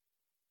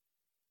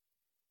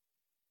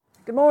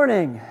Good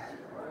morning.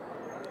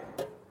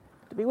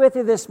 To be with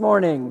you this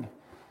morning.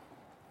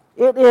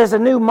 It is a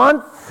new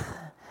month,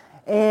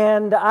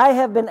 and I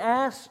have been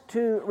asked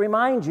to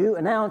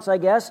announce,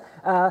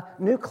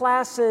 new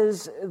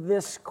classes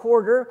this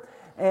quarter,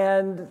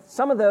 and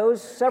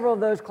several of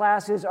those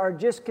classes are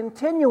just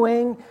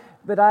continuing,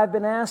 but I've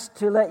been asked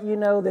to let you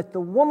know that the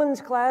women's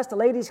class, the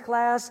ladies'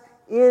 class,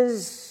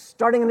 is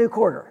starting a new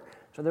quarter.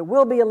 So there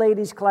will be a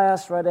ladies'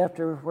 class right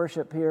after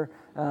worship here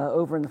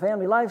over in the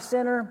Family Life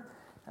Center.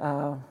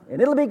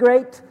 And it'll be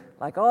great,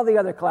 like all the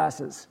other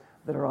classes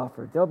that are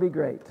offered. They'll be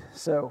great.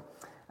 So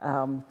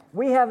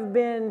we have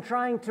been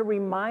trying to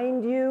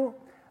remind you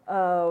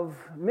of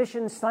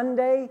Mission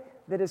Sunday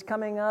that is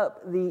coming up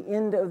the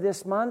end of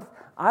this month.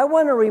 I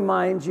want to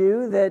remind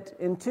you that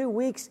in 2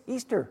 weeks,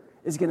 Easter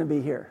is going to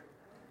be here.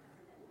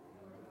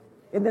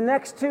 In the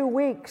next 2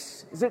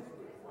 weeks,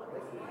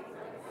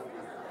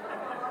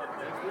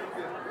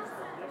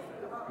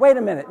 Wait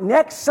a minute,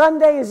 next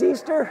Sunday is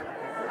Easter?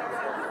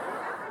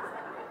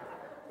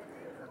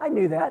 I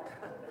knew that.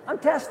 I'm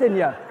testing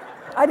you.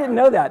 I didn't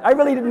know that. I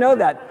really didn't know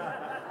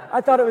that.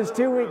 I thought it was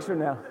 2 weeks from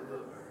now.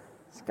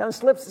 It kind of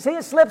slips. See,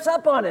 it slips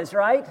up on us,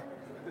 right?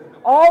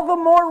 All the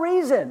more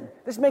reason.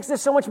 This makes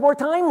this so much more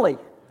timely.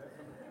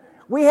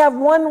 We have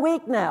 1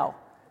 week now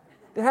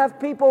to have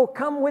people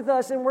come with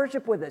us and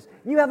worship with us.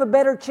 You have a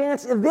better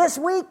chance this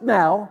week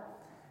now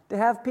to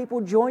have people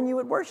join you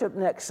at worship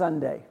next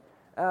Sunday.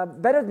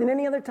 Better than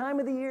any other time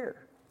of the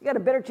year. You got a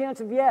better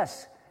chance of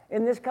yes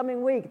in this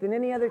coming week than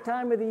any other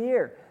time of the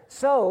year.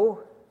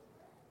 So,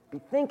 be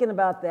thinking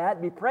about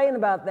that, be praying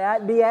about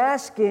that, be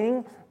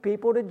asking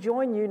people to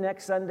join you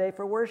next Sunday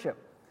for worship.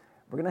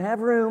 We're going to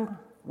have room,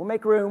 we'll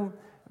make room,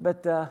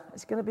 but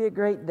it's going to be a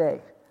great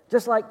day,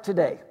 just like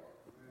today.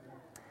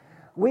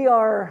 We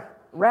are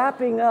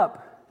wrapping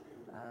up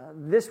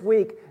this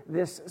week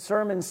this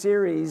sermon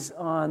series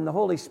on the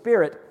Holy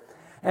Spirit.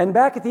 And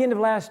back at the end of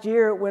last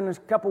year, when a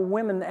couple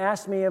women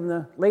asked me in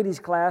the ladies'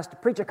 class to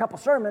preach a couple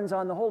sermons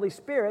on the Holy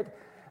Spirit,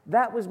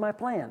 that was my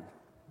plan.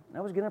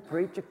 I was going to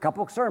preach a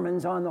couple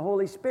sermons on the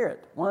Holy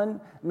Spirit. 1,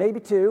 maybe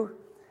 2.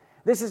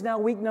 This is now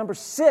week number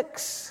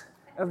 6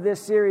 of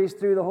this series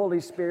through the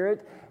Holy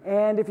Spirit.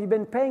 And if you've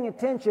been paying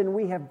attention,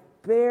 we have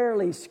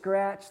barely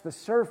scratched the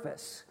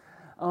surface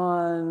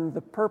on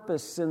the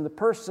purpose and the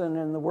person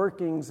and the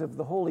workings of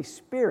the Holy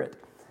Spirit.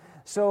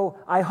 So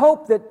I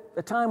hope that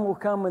a time will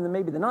come in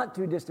maybe the not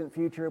too distant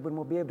future when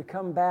we'll be able to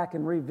come back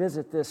and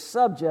revisit this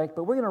subject.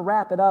 But we're going to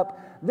wrap it up,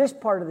 this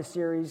part of the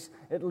series,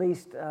 at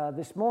least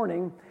this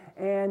morning.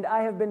 And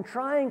I have been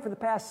trying for the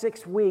past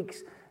 6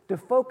 weeks to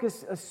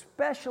focus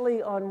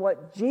especially on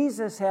what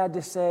Jesus had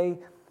to say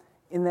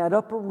in that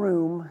upper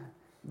room,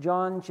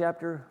 John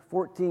chapter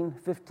 14,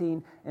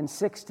 15, and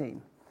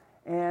 16.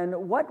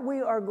 And what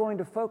we are going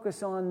to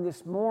focus on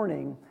this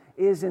morning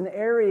is an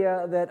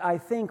area that I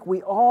think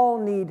we all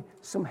need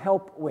some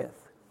help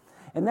with.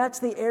 And that's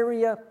the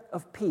area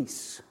of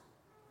peace.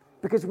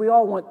 Because we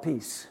all want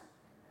peace.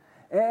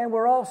 And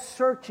we're all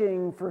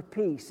searching for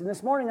peace. And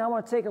this morning I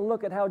want to take a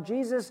look at how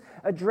Jesus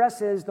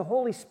addresses the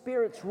Holy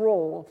Spirit's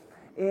role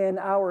in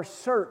our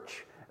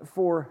search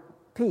for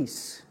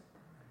peace.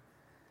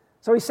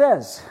 So he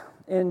says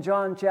in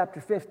John chapter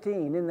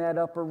 15, in that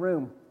upper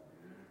room,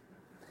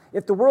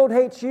 if the world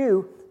hates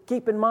you,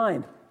 keep in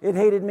mind, it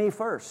hated me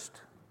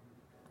first.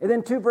 And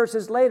then 2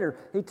 verses later,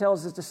 he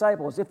tells his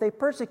disciples, if they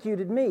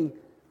persecuted me,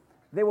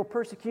 they will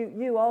persecute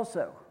you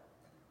also.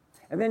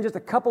 And then just a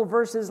couple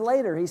verses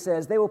later, he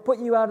says, they will put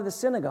you out of the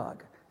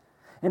synagogue.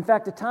 In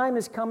fact, a time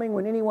is coming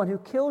when anyone who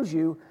kills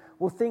you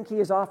will think he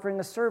is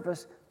offering a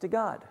service to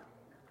God.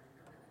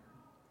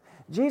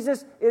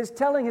 Jesus is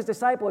telling his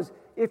disciples,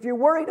 if you're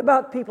worried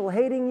about people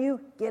hating you,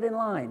 get in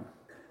line.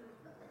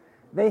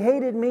 They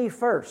hated me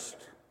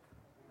first.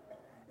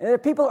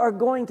 And people are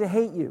going to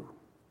hate you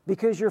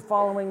because you're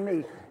following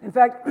me. In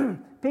fact,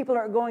 people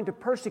are going to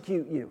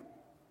persecute you.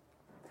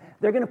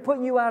 They're going to put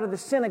you out of the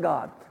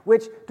synagogue,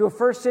 which to a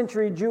first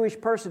century Jewish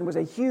person was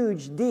a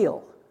huge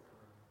deal.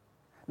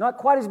 Not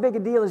quite as big a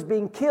deal as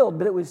being killed,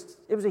 but it was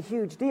a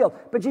huge deal.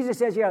 But Jesus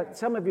says, yeah,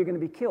 some of you are going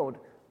to be killed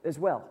as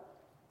well.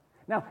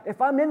 Now,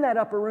 if I'm in that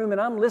upper room and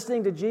I'm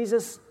listening to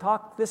Jesus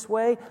talk this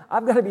way,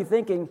 I've got to be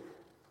thinking,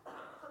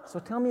 so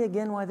tell me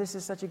again why this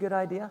is such a good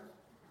idea?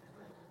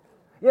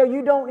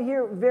 You don't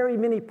hear very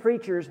many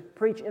preachers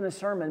preach in a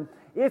sermon,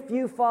 if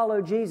you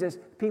follow Jesus,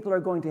 people are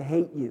going to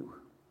hate you.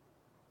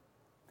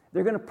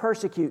 They're going to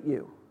persecute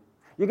you.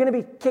 You're going to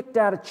be kicked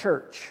out of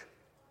church.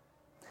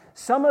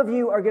 Some of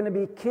you are going to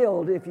be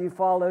killed if you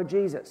follow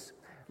Jesus.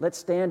 Let's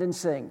stand and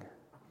sing.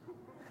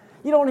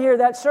 You don't hear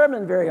that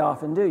sermon very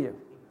often, do you?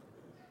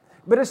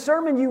 But a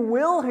sermon you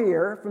will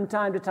hear from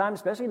time to time,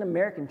 especially in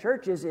American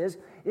churches, is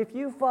if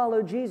you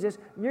follow Jesus,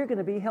 you're going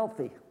to be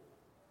healthy.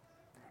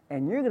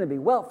 And you're going to be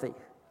wealthy.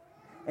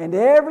 And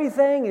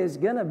everything is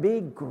going to be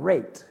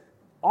great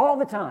all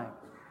the time.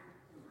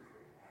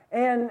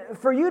 And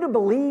for you to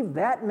believe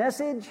that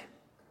message,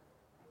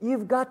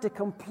 you've got to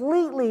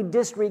completely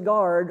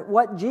disregard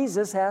what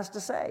Jesus has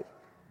to say.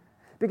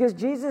 Because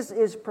Jesus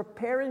is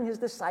preparing his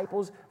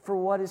disciples for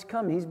what is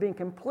coming. He's being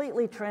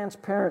completely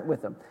transparent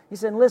with them. He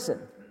said, listen,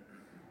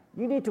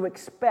 you need to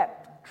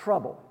expect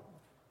trouble.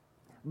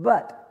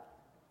 But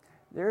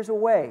there's a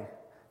way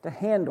to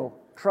handle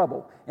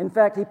trouble. In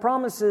fact, he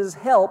promises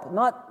help,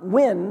 not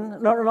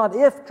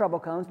if trouble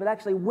comes, but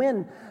actually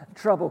when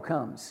trouble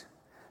comes.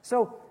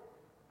 So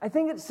I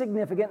think it's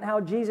significant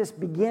how Jesus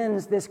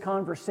begins this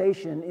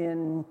conversation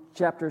in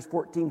chapters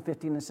 14,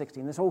 15, and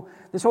 16.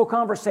 This whole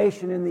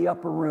conversation in the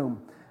upper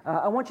room.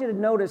 I want you to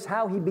notice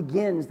how he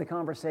begins the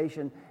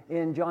conversation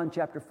in John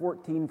chapter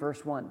 14,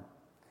 verse 1.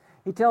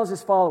 He tells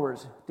his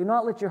followers, do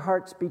not let your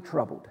hearts be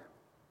troubled.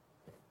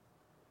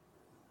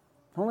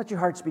 Don't let your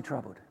hearts be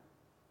troubled.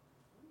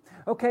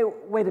 Okay,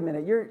 wait a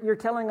minute. You're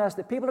telling us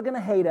that people are going to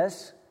hate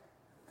us.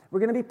 We're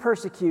going to be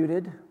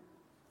persecuted.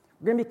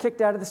 We're going to be kicked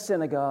out of the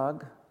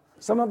synagogue.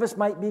 Some of us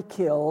might be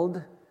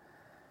killed.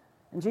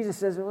 And Jesus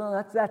says,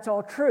 well, that's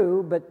all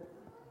true, but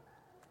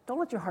don't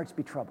let your hearts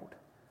be troubled.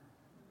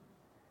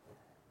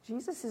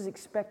 Jesus is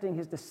expecting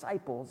his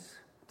disciples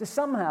to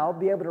somehow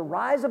be able to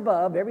rise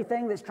above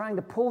everything that's trying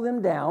to pull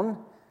them down.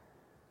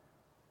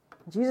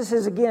 Jesus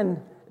is,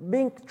 again,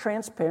 being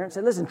transparent,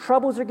 saying, listen,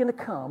 troubles are going to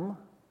come,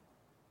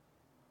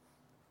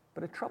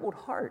 but a troubled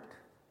heart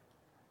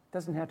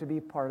doesn't have to be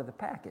part of the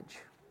package.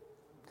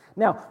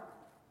 Now,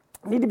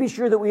 we need to be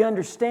sure that we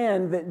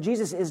understand that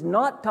Jesus is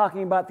not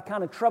talking about the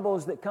kind of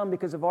troubles that come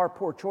because of our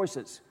poor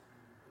choices,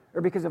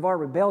 or because of our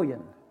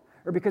rebellion,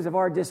 or because of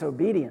our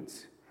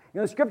disobedience. You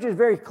know, the Scripture is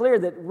very clear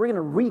that we're going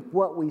to reap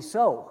what we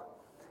sow.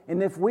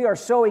 And if we are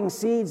sowing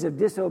seeds of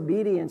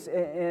disobedience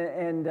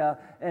and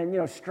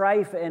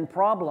strife and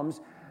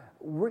problems,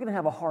 we're going to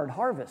have a hard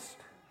harvest.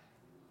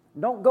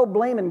 Don't go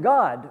blaming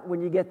God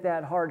when you get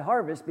that hard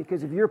harvest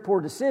because of your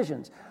poor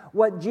decisions.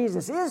 What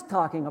Jesus is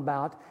talking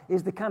about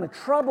is the kind of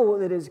trouble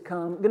that is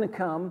going to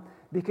come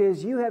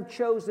because you have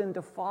chosen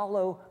to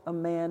follow a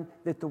man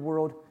that the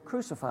world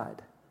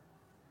crucified.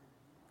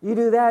 You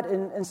do that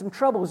and some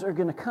troubles are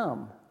going to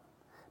come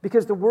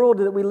because the world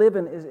that we live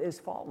in is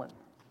fallen.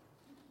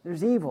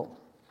 There's evil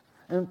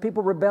and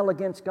people rebel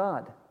against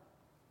God.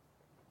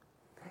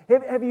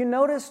 Have you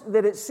noticed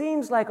that it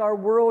seems like our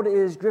world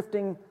is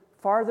drifting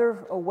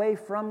farther away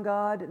from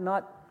God,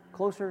 not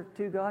closer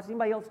to God? Does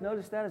anybody else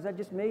notice that? Is that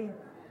just me?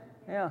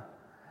 Yeah.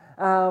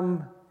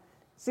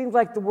 Seems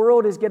like the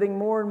world is getting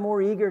more and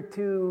more eager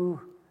to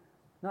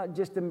not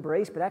just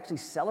embrace, but actually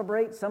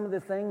celebrate some of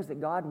the things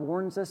that God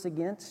warns us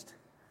against.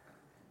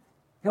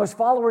 You know, as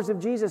followers of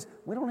Jesus,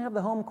 we don't have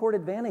the home court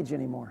advantage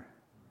anymore.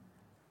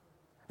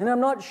 And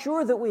I'm not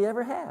sure that we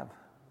ever have.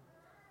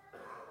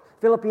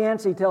 Philip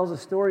Yancey tells a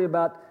story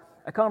about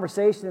a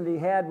conversation that he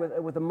had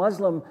with a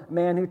Muslim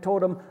man who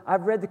told him,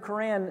 I've read the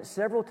Quran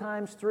several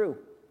times through,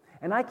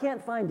 and I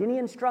can't find any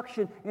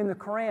instruction in the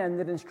Quran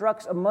that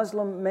instructs a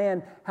Muslim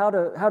man how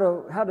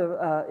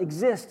to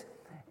exist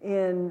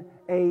in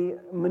a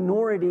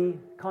minority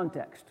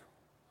context.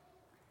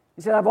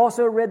 He said, I've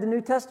also read the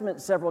New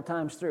Testament several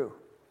times through,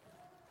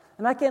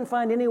 and I can't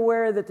find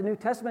anywhere that the New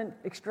Testament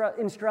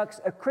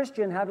instructs a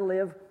Christian how to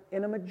live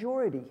in a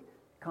majority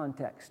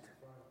context.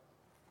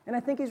 And I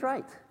think he's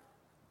right.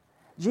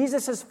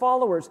 Jesus'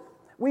 followers,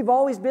 we've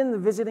always been the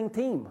visiting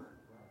team.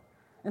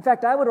 In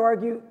fact, I would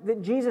argue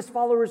that Jesus'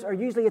 followers are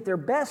usually at their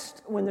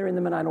best when they're in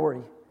the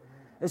minority,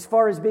 as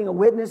far as being a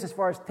witness, as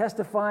far as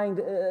testifying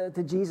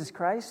to Jesus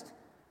Christ.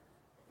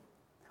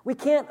 We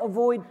can't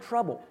avoid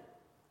trouble,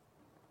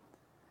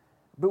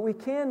 but we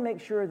can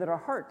make sure that our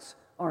hearts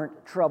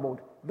aren't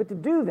troubled. But to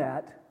do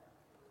that,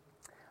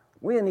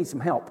 we need some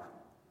help.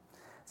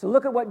 So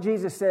look at what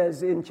Jesus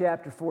says in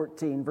chapter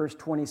 14, verse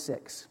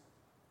 26.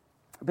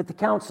 But the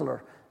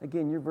counselor,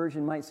 again, your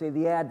version might say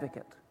the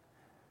advocate,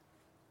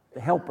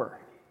 the helper,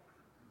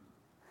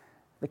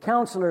 the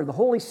counselor, the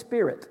Holy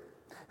Spirit,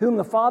 whom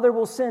the Father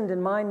will send in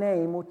my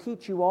name, will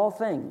teach you all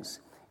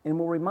things and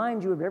will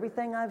remind you of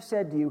everything I've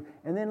said to you.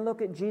 And then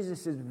look at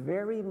Jesus'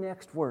 very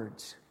next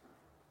words.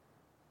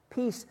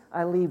 Peace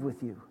I leave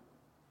with you.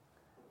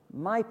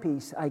 My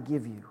peace I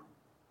give you.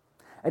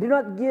 I do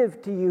not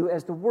give to you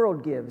as the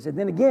world gives. And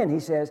then again he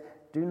says,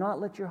 do not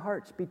let your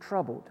hearts be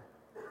troubled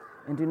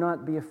and do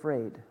not be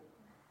afraid.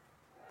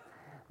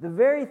 The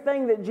very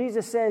thing that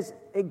Jesus says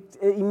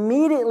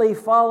immediately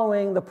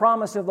following the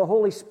promise of the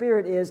Holy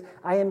Spirit is,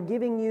 I am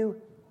giving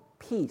you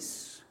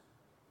peace.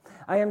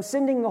 I am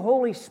sending the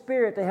Holy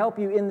Spirit to help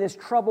you in this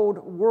troubled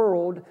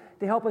world,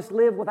 to help us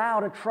live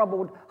without a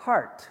troubled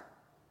heart.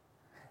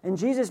 And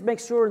Jesus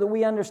makes sure that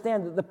we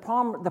understand that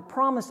the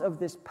promise of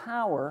this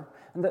power,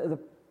 and the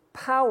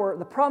power of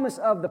the promise,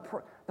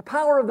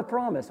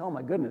 oh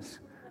my goodness,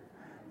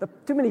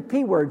 too many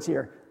P words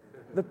here.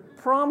 The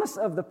promise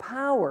of the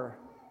power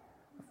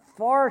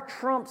far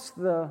trumps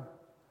the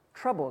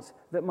troubles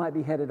that might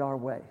be headed our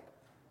way.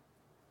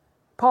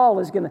 Paul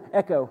is going to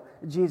echo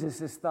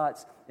Jesus'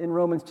 thoughts in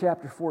Romans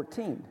chapter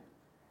 14.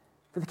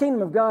 For the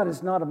kingdom of God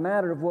is not a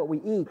matter of what we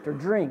eat or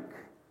drink,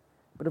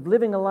 but of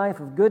living a life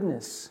of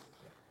goodness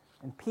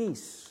and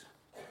peace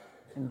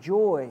and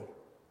joy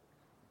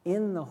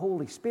in the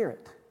Holy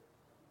Spirit.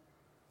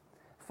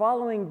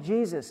 following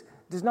Jesus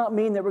does not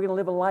mean that we're going to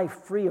live a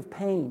life free of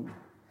pain.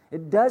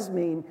 It does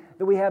mean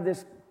that we have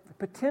this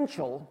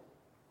potential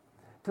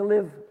to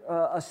live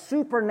a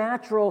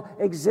supernatural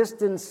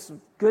existence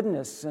of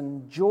goodness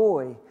and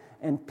joy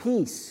and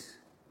peace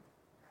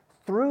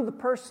through the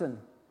person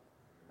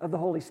of the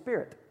Holy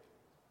Spirit.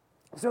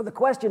 So the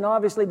question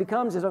obviously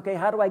becomes okay,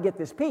 how do I get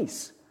this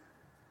peace?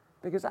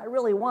 Because I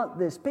really want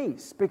this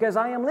peace, because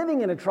I am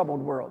living in a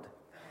troubled world,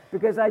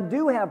 because I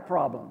do have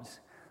problems.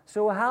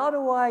 So how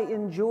do I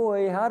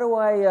enjoy, how do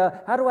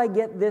I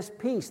get this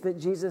peace that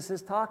Jesus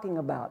is talking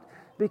about?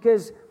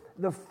 Because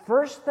the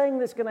first thing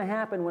that's going to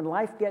happen when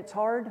life gets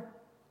hard,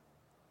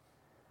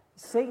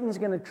 Satan's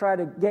going to try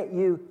to get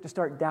you to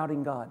start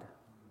doubting God.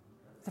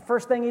 It's the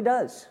first thing he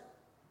does.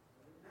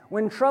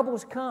 When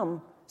troubles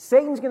come,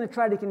 Satan's going to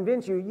try to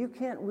convince you you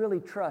can't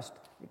really trust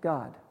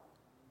God.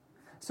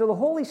 So the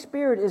Holy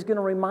Spirit is going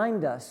to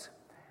remind us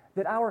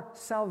that our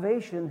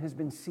salvation has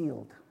been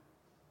sealed.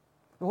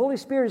 The Holy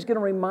Spirit is going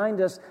to remind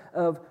us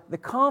of the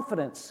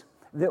confidence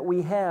that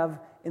we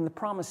have in the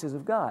promises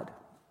of God.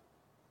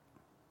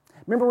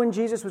 Remember when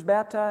Jesus was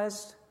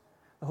baptized?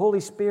 The Holy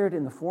Spirit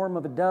in the form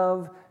of a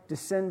dove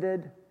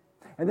descended,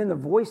 and then the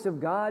voice of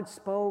God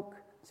spoke,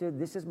 said,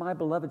 "This is my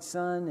beloved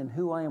Son in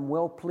whom I am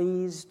well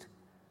pleased."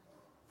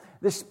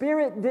 The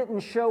Spirit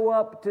didn't show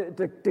up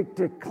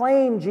to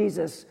claim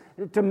Jesus,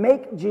 to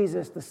make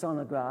Jesus the Son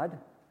of God.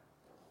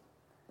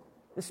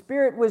 The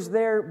Spirit was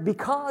there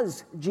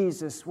because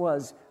Jesus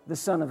was the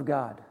Son of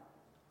God.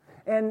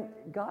 And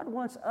God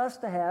wants us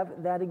to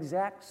have that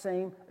exact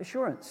same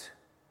assurance.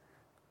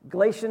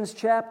 Galatians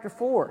chapter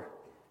 4.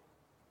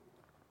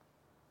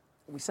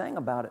 We sang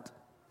about it.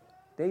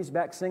 Dave's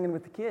back singing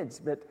with the kids,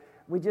 but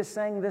we just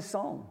sang this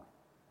song.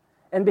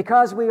 And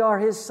because we are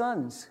His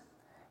sons,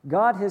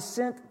 God has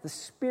sent the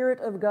Spirit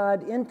of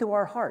God into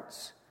our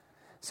hearts.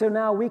 So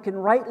now we can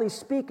rightly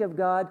speak of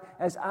God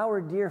as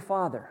our dear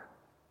Father.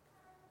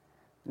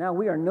 Now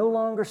we are no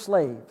longer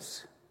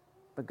slaves,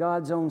 but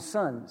God's own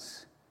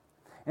sons.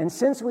 And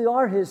since we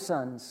are His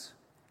sons,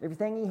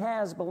 everything He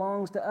has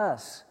belongs to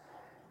us.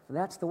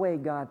 That's the way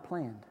God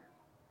planned.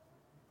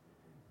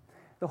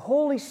 The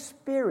Holy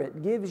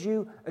Spirit gives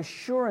you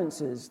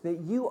assurances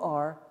that you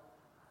are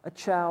a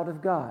child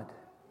of God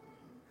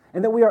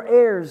and that we are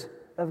heirs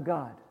of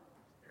God.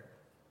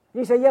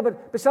 You say, yeah,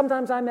 but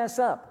sometimes I mess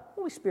up.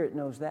 The Holy Spirit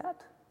knows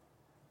that.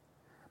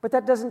 But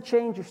that doesn't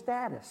change your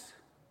status,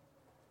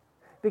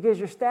 because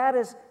your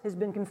status has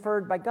been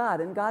conferred by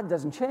God, and God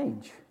doesn't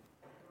change.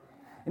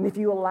 And if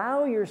you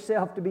allow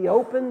yourself to be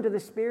open to the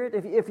Spirit,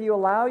 if you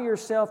allow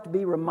yourself to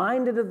be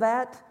reminded of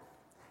that,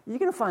 you're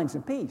going to find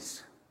some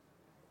peace.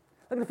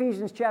 Look at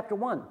Ephesians chapter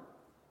 1.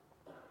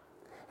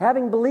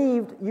 Having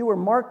believed, you were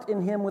marked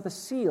in Him with a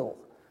seal,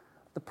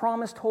 the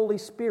promised Holy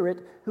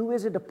Spirit, who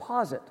is a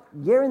deposit,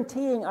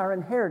 guaranteeing our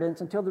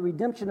inheritance until the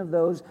redemption of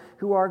those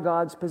who are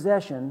God's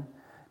possession,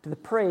 to the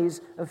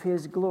praise of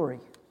His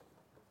glory.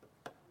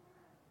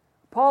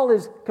 Paul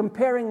is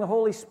comparing the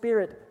Holy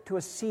Spirit to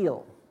a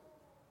seal.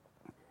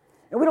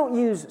 And we don't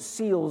use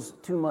seals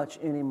too much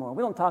anymore.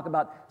 We don't talk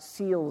about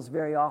seals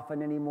very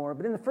often anymore.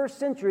 But in the first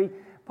century,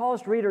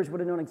 Paul's readers would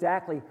have known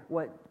exactly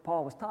what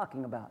Paul was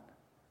talking about.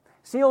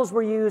 Seals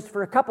were used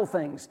for a couple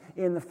things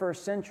in the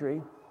first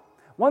century.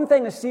 One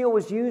thing a seal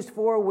was used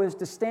for was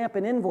to stamp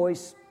an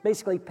invoice,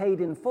 basically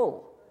paid in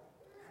full.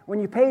 When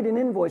you paid an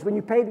invoice, when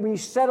you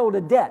settled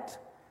a debt,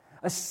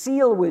 a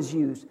seal was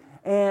used.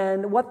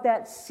 And what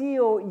that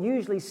seal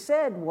usually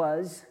said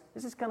was,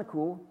 this is kind of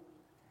cool,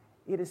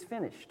 "It is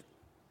finished."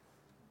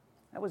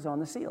 That was on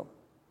the seal.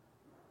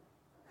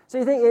 So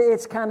you think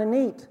it's kind of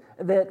neat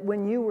that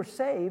when you were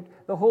saved,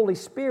 the Holy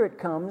Spirit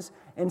comes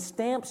and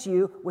stamps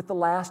you with the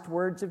last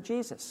words of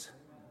Jesus.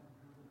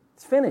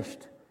 It's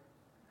finished.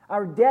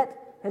 Our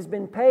debt has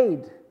been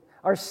paid.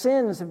 Our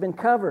sins have been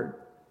covered.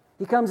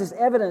 He comes as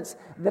evidence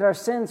that our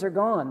sins are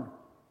gone.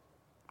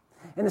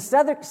 And the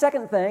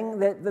second thing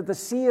that the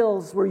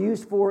seals were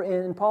used for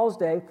in Paul's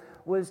day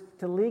was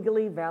to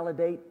legally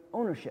validate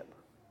ownership.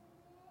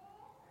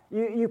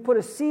 You put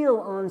a seal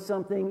on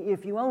something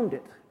if you owned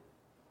it.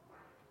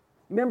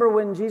 Remember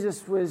when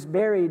Jesus was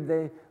buried,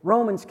 the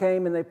Romans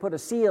came and they put a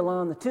seal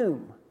on the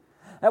tomb.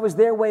 That was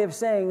their way of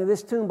saying,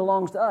 this tomb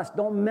belongs to us.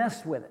 Don't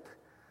mess with it.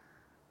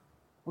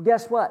 Well,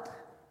 guess what?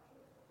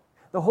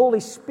 The Holy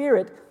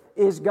Spirit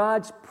is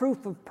God's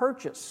proof of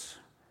purchase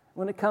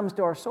when it comes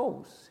to our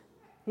souls.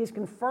 He's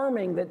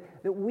confirming that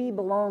we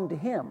belong to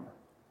Him.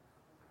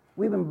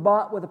 We've been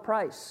bought with a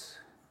price.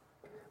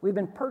 We've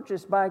been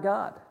purchased by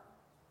God.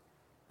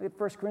 Look at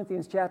 1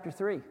 Corinthians chapter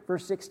 3,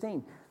 verse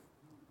 16.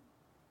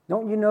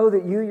 Don't you know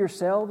that you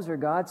yourselves are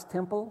God's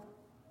temple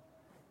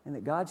and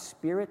that God's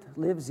Spirit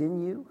lives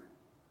in you?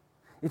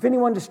 If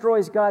anyone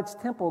destroys God's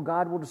temple,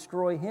 God will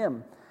destroy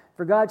him.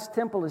 For God's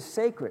temple is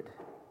sacred,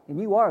 and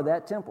you are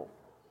that temple.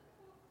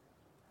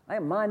 I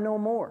am mine no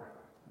more.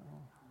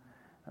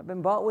 I've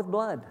been bought with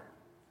blood.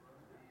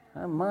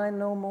 I'm mine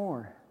no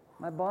more.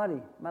 My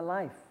body, my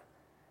life,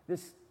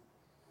 this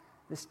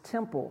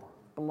temple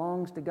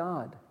belongs to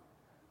God.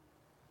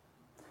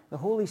 The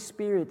Holy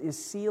Spirit is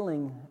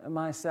sealing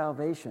my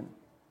salvation.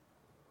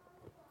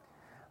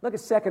 Look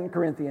at 2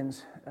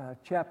 Corinthians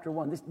chapter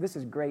 1. This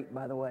is great,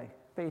 by the way.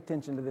 Pay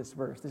attention to this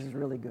verse. This is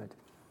really good.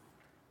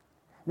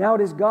 Now it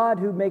is God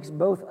who makes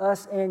both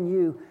us and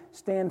you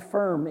stand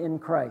firm in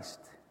Christ.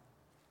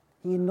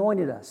 He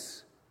anointed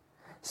us,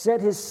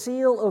 set His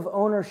seal of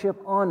ownership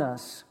on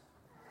us,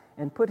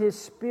 and put His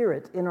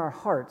Spirit in our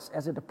hearts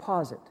as a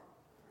deposit,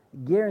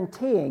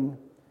 guaranteeing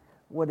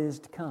what is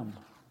to come.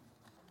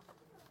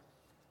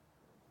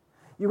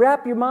 You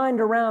wrap your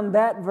mind around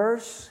that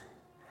verse,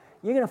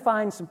 you're going to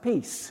find some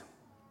peace.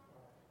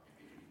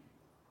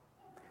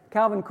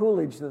 Calvin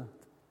Coolidge, the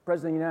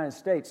President of the United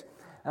States,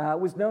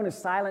 was known as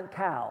Silent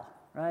Cal,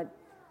 right?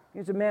 He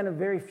was a man of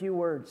very few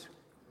words.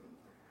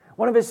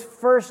 One of his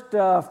first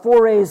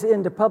forays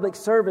into public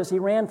service, he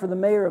ran for the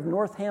mayor of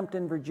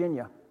Northampton,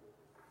 Virginia.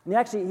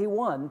 And he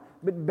won,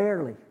 but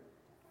barely.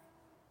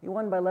 He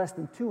won by less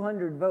than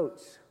 200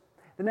 votes.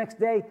 The next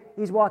day,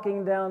 he's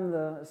walking down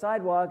the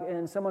sidewalk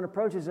and someone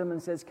approaches him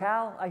and says,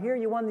 "Cal, I hear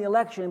you won the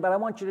election, but I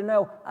want you to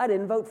know I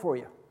didn't vote for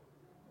you."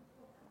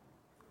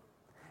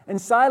 And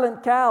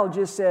Silent Cal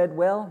just said,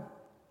 "Well,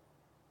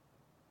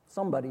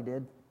 somebody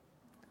did."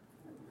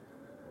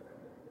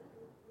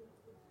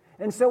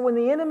 And so when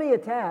the enemy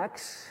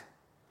attacks,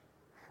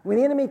 when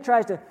the enemy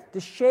tries to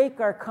shake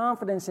our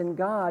confidence in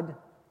God,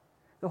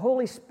 the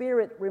Holy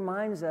Spirit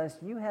reminds us,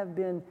 you have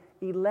been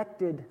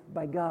elected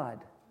by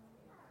God.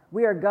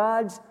 We are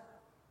God's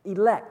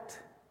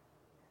elect,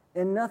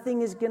 and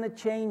nothing is going to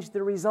change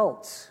the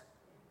results.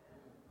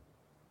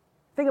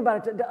 Think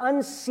about it. To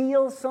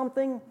unseal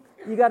something,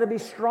 you got to be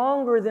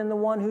stronger than the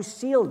one who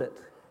sealed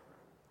it.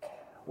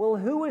 Well,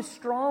 who is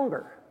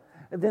stronger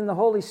than the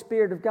Holy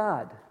Spirit of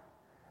God?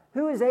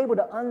 Who is able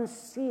to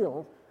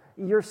unseal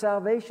your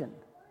salvation?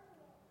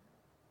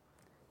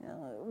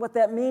 What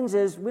that means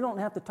is we don't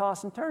have to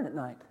toss and turn at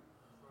night.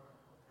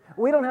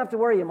 We don't have to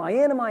worry, am I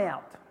in, am I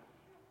out?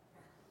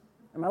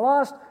 Am I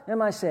lost,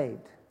 am I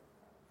saved?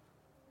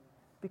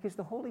 Because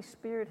the Holy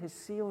Spirit has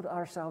sealed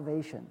our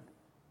salvation.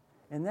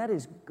 And that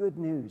is good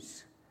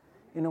news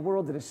in a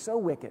world that is so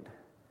wicked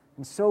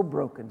and so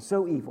broken,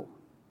 so evil.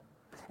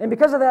 And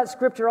because of that,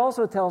 Scripture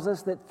also tells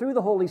us that through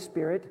the Holy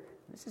Spirit,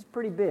 this is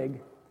pretty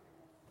big,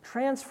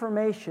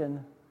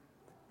 transformation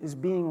is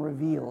being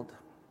revealed.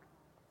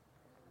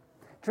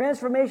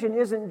 Transformation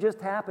isn't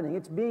just happening,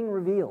 it's being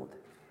revealed.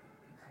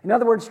 In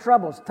other words,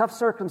 troubles, tough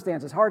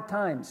circumstances, hard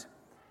times,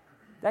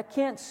 that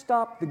can't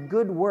stop the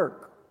good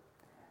work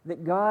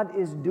that God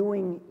is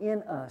doing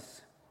in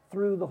us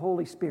through the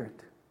Holy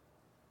Spirit.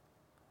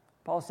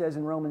 Paul says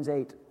in Romans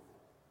 8,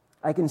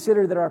 "I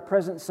consider that our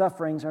present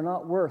sufferings are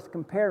not worth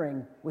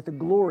comparing with the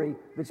glory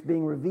that's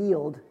being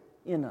revealed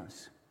in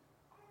us."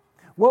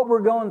 What we're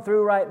going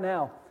through right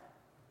now,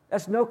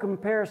 that's no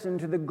comparison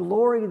to the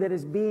glory that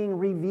is being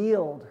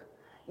revealed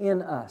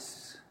in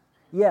us.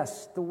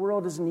 Yes, the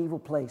world is an evil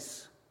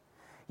place.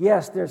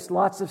 Yes, there's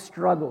lots of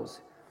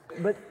struggles.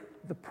 But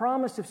the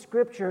promise of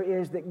Scripture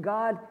is that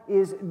God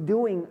is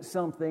doing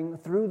something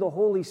through the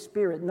Holy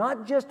Spirit,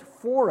 not just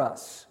for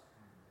us,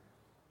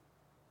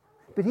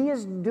 but He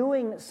is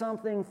doing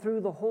something through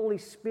the Holy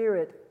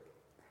Spirit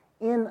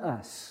in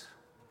us.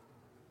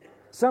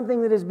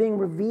 Something that is being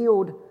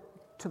revealed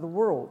to the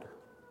world.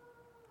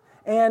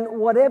 And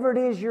whatever it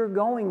is you're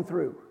going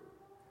through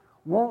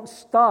won't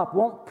stop,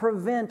 won't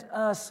prevent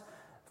us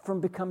from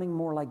becoming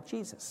more like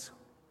Jesus.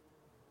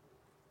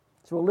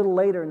 So a little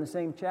later in the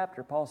same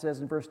chapter, Paul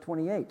says in verse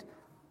 28,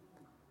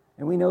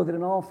 "And we know that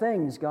in all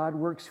things God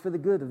works for the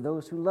good of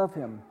those who love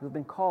Him, who have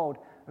been called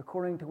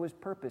according to His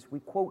purpose."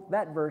 We quote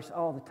that verse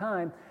all the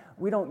time.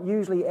 We don't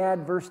usually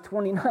add verse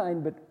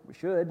 29, but we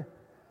should.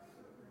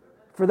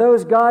 "For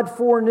those God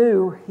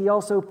foreknew, He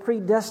also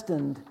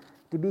predestined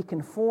to be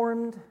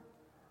conformed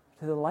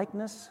to the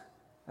likeness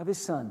of His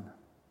Son,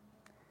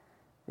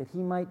 that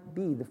He might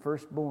be the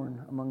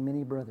firstborn among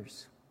many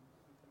brothers."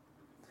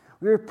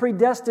 We are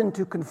predestined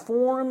to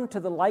conform to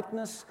the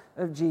likeness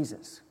of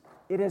Jesus.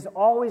 It has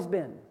always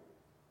been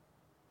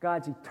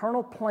God's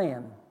eternal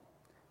plan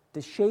to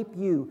shape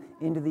you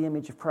into the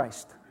image of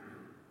Christ.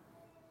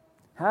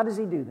 How does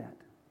He do that?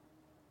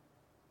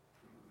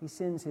 He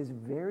sends His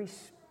very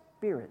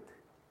Spirit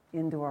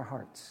into our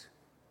hearts.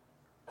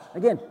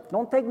 Again,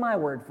 don't take my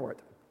word for it.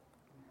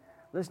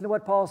 Listen to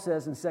what Paul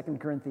says in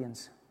 2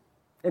 Corinthians.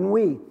 "And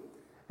we,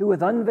 who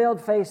with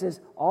unveiled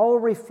faces all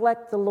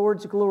reflect the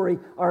Lord's glory,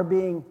 are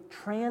being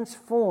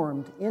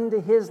transformed into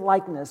His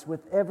likeness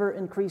with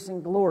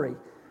ever-increasing glory,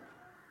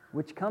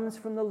 which comes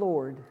from the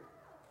Lord,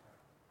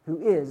 who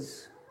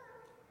is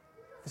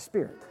the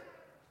Spirit."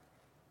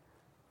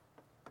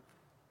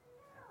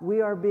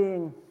 We are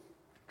being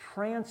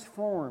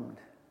transformed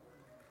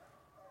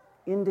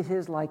into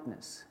His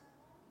likeness.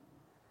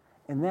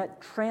 And that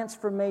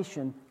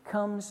transformation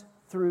comes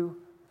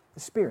through the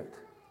Spirit.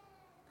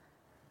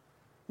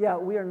 Yeah,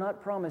 we are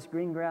not promised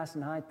green grass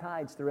and high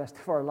tides the rest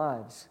of our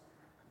lives.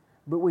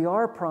 But we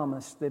are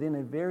promised that in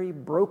a very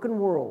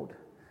broken world,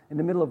 in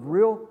the middle of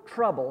real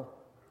trouble,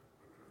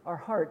 our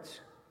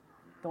hearts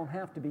don't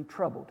have to be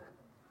troubled.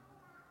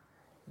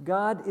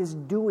 God is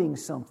doing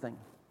something.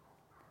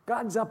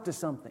 God's up to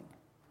something.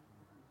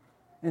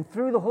 And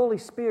through the Holy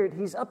Spirit,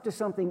 He's up to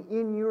something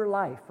in your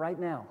life right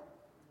now.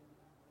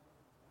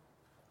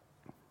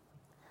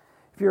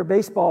 If you're a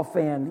baseball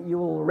fan, you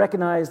will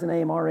recognize the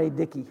name R.A.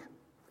 Dickey.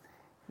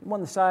 He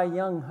won the Cy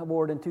Young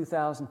Award in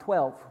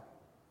 2012.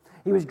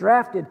 He was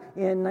drafted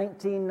in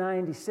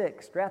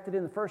 1996, drafted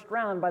in the first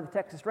round by the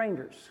Texas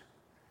Rangers,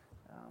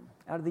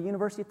 out of the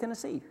University of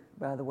Tennessee,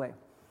 by the way.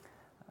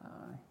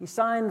 He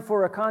signed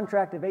for a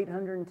contract of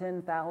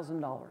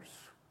 $810,000.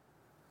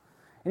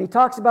 And he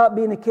talks about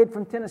being a kid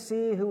from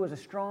Tennessee who was a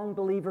strong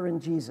believer in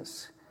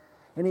Jesus.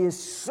 And he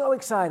is so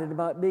excited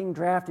about being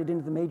drafted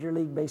into the Major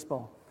League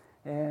Baseball.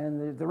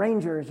 And the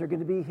Rangers are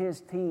going to be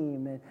his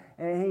team.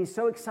 And he's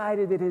so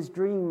excited that his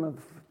dream of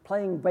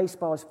playing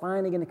baseball is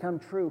finally going to come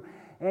true.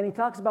 And he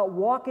talks about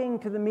walking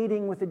to the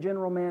meeting with the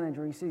general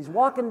manager. He says he's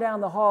walking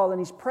down the hall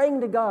and he's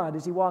praying to God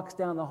as he walks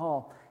down the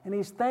hall. And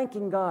he's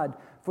thanking God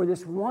for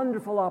this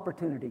wonderful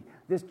opportunity,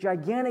 this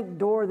gigantic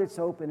door that's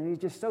open. And he's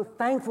just so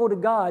thankful to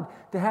God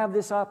to have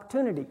this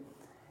opportunity.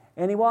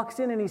 And he walks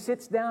in and he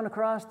sits down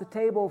across the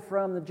table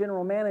from the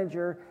general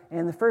manager.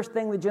 And the first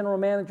thing the general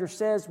manager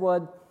says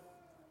was,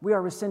 "We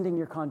are rescinding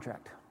your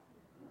contract."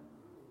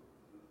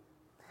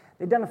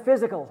 They'd done a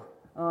physical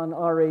on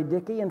R.A.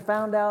 Dickey and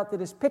found out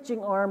that his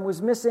pitching arm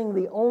was missing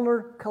the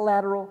ulnar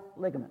collateral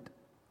ligament.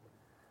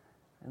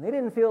 And they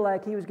didn't feel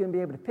like he was going to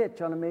be able to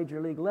pitch on a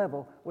major league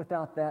level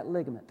without that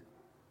ligament.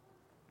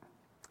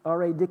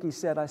 R.A. Dickey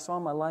said, "I saw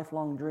my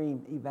lifelong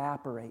dream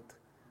evaporate."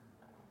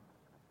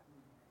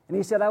 And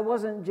he said, "I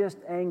wasn't just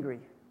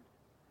angry.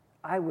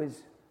 I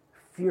was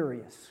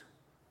furious.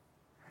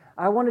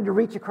 I wanted to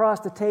reach across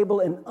the table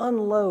and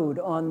unload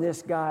on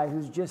this guy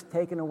who's just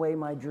taken away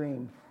my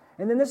dream."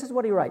 And then this is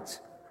what he writes.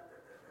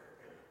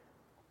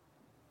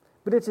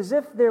 "But it's as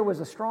if there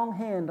was a strong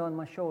hand on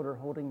my shoulder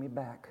holding me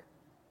back,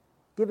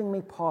 giving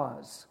me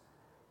pause.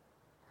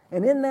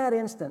 And in that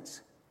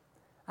instance,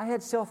 I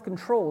had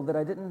self-control that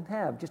I didn't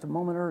have just a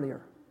moment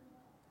earlier.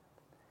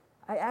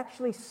 I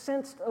actually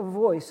sensed a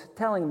voice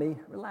telling me,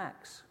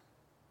 'Relax.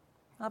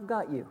 I've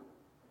got you.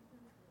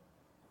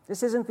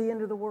 This isn't the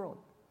end of the world.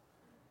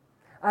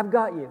 I've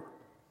got you.'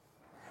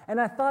 And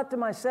I thought to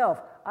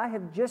myself, I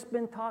have just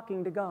been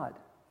talking to God.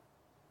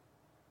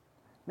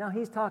 Now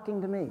He's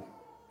talking to me,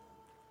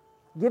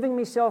 giving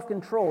me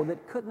self-control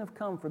that couldn't have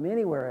come from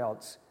anywhere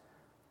else.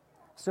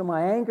 So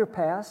my anger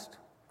passed.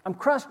 I'm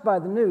crushed by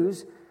the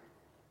news,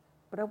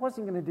 but I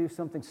wasn't going to do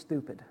something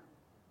stupid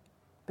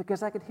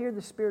because I could hear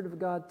the Spirit of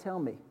God tell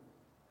me,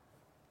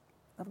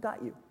 'I've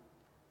got you.'"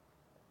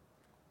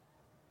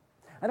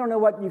 I don't know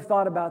what you've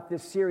thought about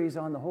this series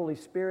on the Holy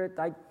Spirit.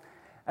 I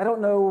don't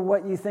know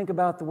what you think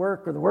about the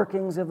work or the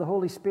workings of the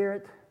Holy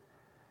Spirit.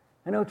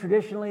 I know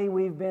traditionally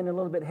we've been a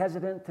little bit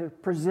hesitant to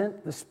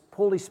present the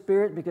Holy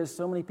Spirit because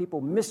so many people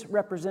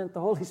misrepresent the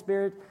Holy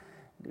Spirit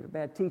due to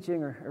bad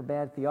teaching or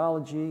bad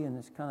theology, and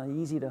it's kind of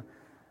easy to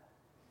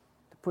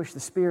push the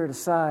Spirit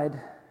aside.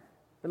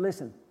 But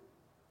listen,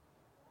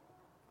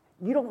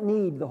 you don't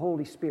need the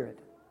Holy Spirit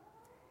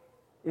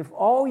if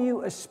all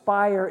you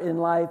aspire in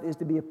life is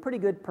to be a pretty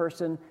good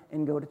person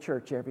and go to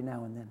church every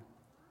now and then.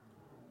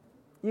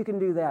 You can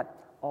do that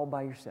all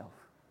by yourself.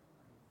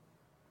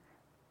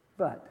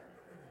 But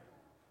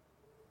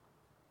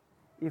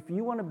if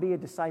you want to be a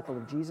disciple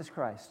of Jesus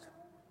Christ,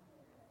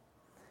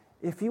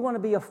 if you want to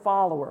be a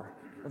follower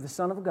of the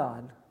Son of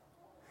God,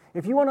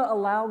 if you want to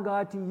allow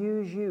God to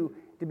use you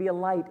to be a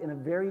light in a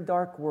very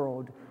dark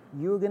world,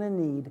 you're going to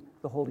need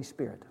the Holy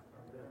Spirit.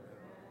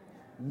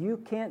 You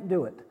can't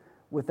do it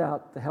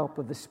without the help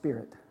of the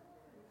Spirit.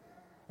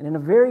 And in a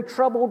very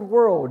troubled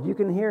world, you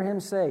can hear Him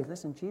say,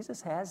 "Listen,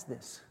 Jesus has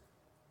this.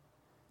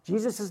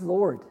 Jesus is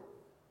Lord.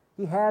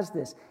 He has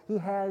this. He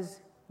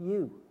has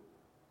you."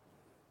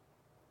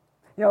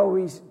 You know,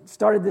 we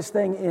started this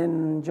thing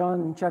in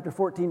John chapter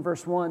 14,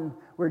 verse 1,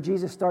 where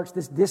Jesus starts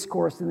this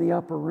discourse in the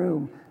upper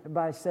room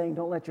by saying,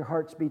 "Don't let your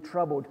hearts be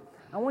troubled."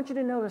 I want you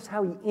to notice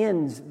how He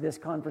ends this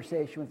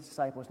conversation with His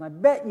disciples. And I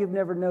bet you've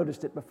never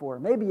noticed it before.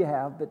 Maybe you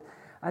have, but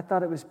I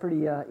thought it was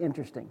pretty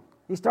interesting.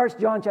 He starts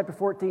John chapter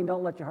 14,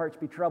 "Don't let your hearts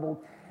be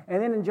troubled."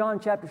 And then in John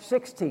chapter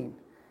 16,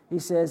 He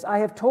says, "I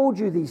have told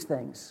you these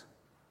things."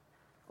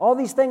 All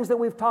these things that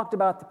we've talked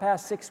about the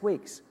past 6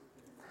 weeks.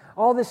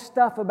 All this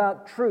stuff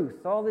about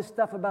truth, all this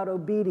stuff about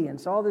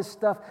obedience, all this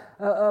stuff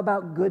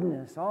about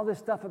goodness, all this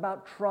stuff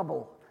about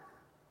trouble.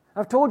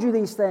 "I've told you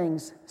these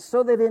things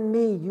so that in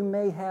me you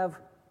may have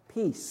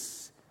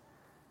peace.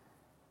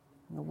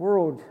 In the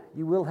world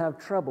you will have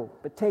trouble,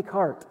 but take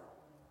heart.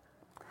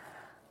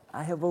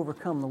 I have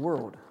overcome the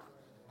world."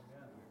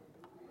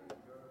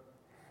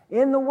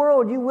 In the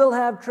world you will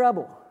have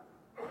trouble.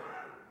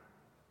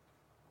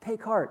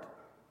 Take heart.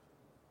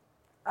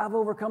 I've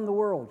overcome the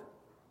world.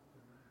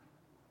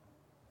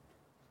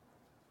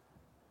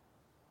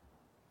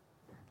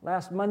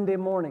 Last Monday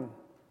morning,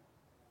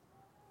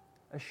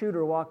 a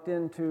shooter walked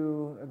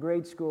into a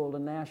grade school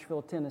in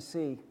Nashville,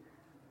 Tennessee,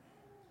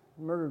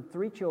 murdered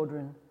 3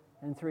 children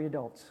and 3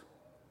 adults.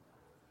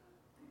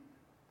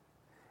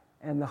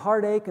 And the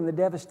heartache and the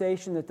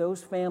devastation that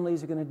those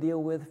families are going to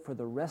deal with for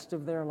the rest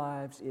of their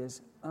lives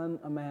is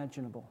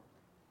unimaginable.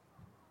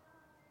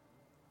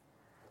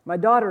 My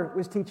daughter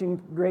was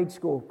teaching grade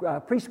school,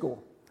 preschool,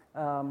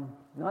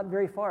 not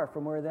very far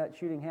from where that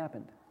shooting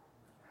happened.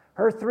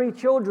 Her 3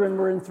 children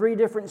were in 3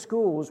 different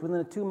schools within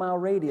a 2-mile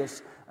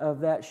radius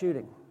of that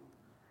shooting.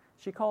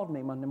 She called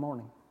me Monday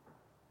morning.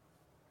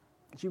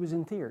 She was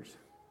in tears.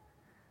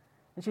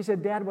 And she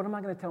said, "Dad, what am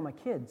I going to tell my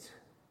kids?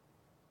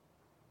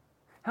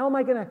 How am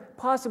I going to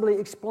possibly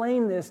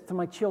explain this to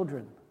my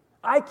children?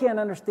 I can't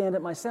understand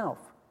it myself.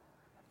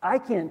 I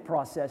can't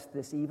process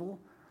this evil.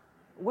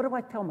 What do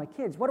I tell my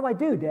kids? What do I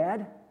do,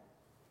 Dad?"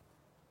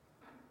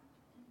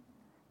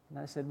 And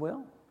I said,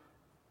 "Well,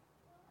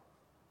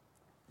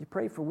 you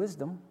pray for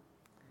wisdom,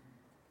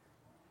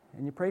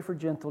 and you pray for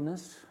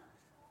gentleness,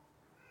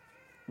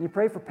 and you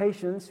pray for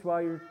patience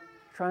while you're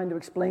trying to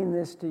explain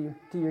this to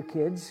your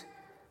kids."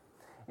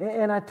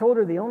 And I told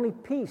her the only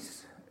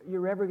peace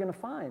you're ever going to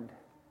find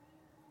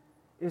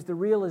is the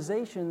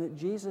realization that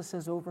Jesus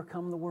has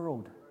overcome the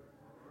world.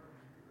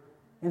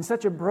 In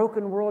such a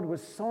broken world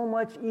with so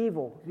much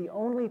evil, the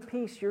only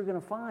peace you're going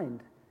to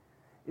find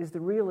is the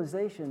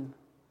realization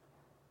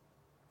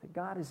that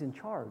God is in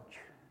charge.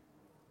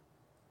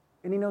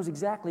 And He knows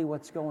exactly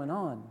what's going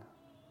on.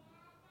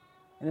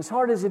 And as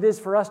hard as it is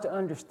for us to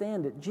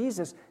understand it,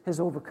 Jesus has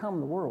overcome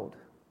the world.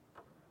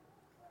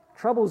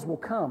 Troubles will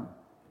come,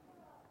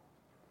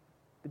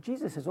 but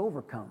Jesus has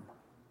overcome.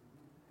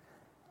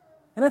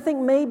 And I think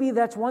maybe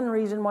that's one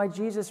reason why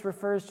Jesus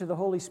refers to the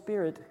Holy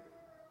Spirit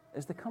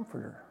as the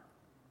Comforter.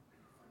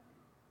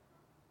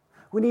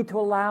 We need to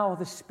allow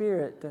the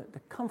Spirit to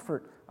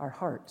comfort our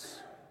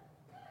hearts.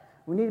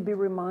 We need to be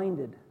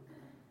reminded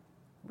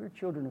we're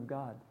children of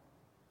God.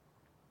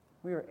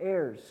 We are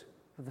heirs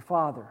of the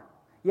Father.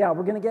 Yeah,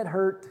 we're going to get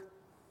hurt.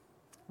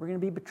 We're going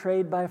to be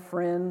betrayed by a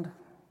friend.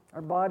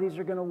 Our bodies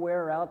are going to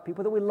wear out.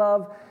 People that we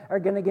love are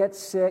going to get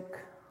sick.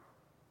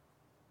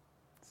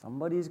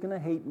 Somebody's going to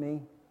hate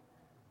me.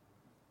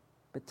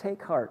 But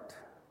take heart.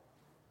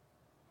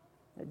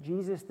 That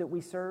Jesus that we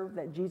serve,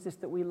 that Jesus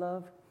that we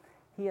love,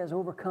 He has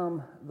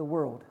overcome the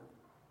world.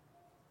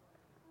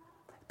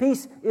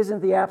 Peace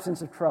isn't the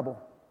absence of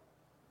trouble.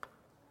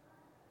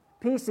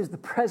 Peace is the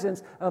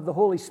presence of the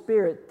Holy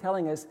Spirit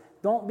telling us,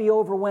 don't be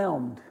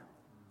overwhelmed.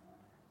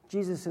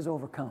 Jesus has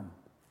overcome.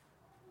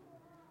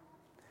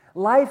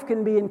 Life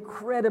can be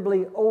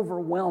incredibly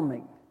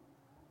overwhelming.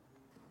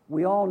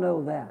 We all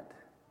know that.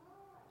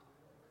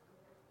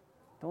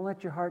 Don't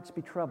let your hearts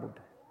be troubled.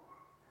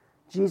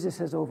 Jesus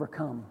has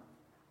overcome.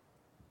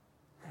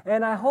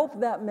 And I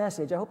hope that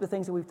message, I hope the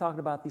things that we've talked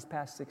about these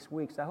past 6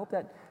 weeks, I hope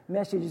that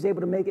message is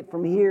able to make it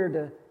from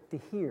here to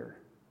here.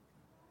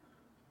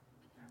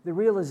 The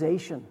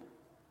realization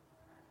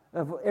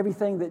of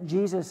everything that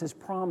Jesus has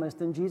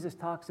promised and Jesus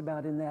talks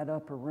about in that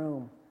upper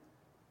room.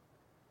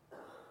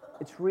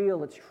 It's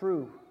real, it's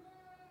true,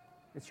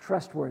 it's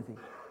trustworthy.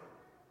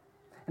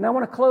 And I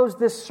want to close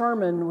this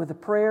sermon with a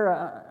prayer.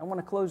 I want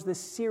to close this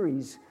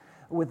series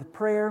with a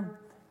prayer.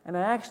 And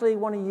I actually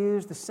want to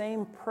use the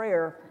same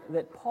prayer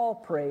that Paul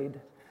prayed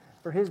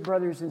for his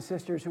brothers and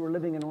sisters who were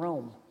living in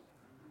Rome.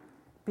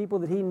 People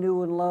that he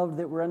knew and loved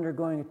that were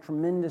undergoing a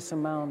tremendous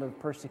amount of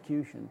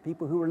persecution.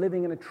 People who were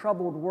living in a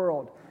troubled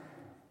world.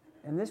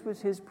 And this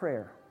was his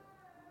prayer.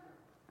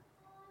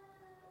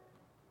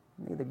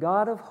 May the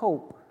God of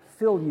hope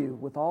fill you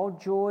with all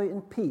joy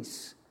and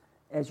peace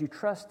as you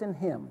trust in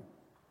Him,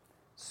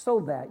 so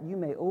that you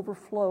may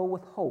overflow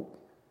with hope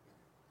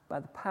by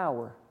the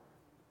power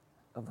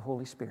of the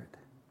Holy Spirit.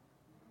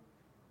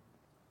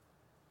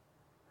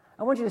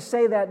 I want you to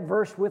say that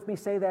verse with me,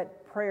 say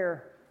that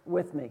prayer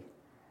with me,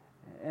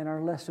 and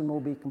our lesson will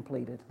be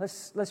completed.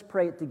 Let's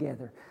pray it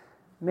together.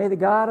 May the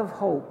God of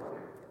hope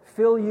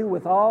fill you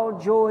with all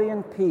joy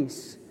and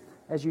peace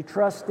as you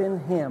trust in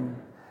Him,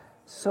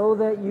 so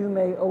that you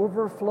may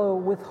overflow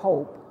with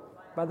hope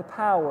by the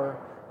power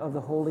of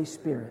the Holy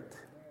Spirit.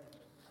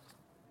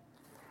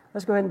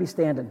 Let's go ahead and be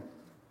standing.